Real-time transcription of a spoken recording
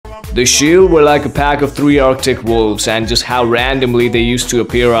The Shield were like a pack of 3 Arctic wolves, and just how randomly they used to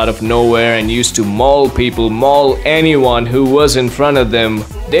appear out of nowhere and used to maul people, maul anyone who was in front of them.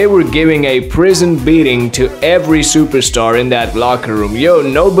 They were giving a prison beating to every superstar in that locker room. Yo,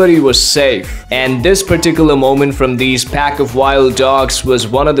 nobody was safe. And this particular moment from these pack of wild dogs was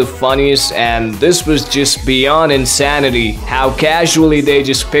one of the funniest, and this was just beyond insanity. How casually they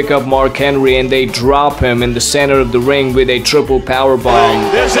just pick up Mark Henry and they drop him in the center of the ring with a triple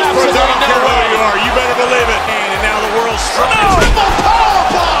powerbomb. There's absolutely no way you are. You better believe it. And now the world's strongest.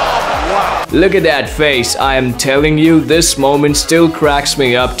 Wow. Look at that face. I am telling you, this moment still cracks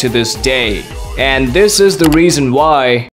me up to this day. And this is the reason why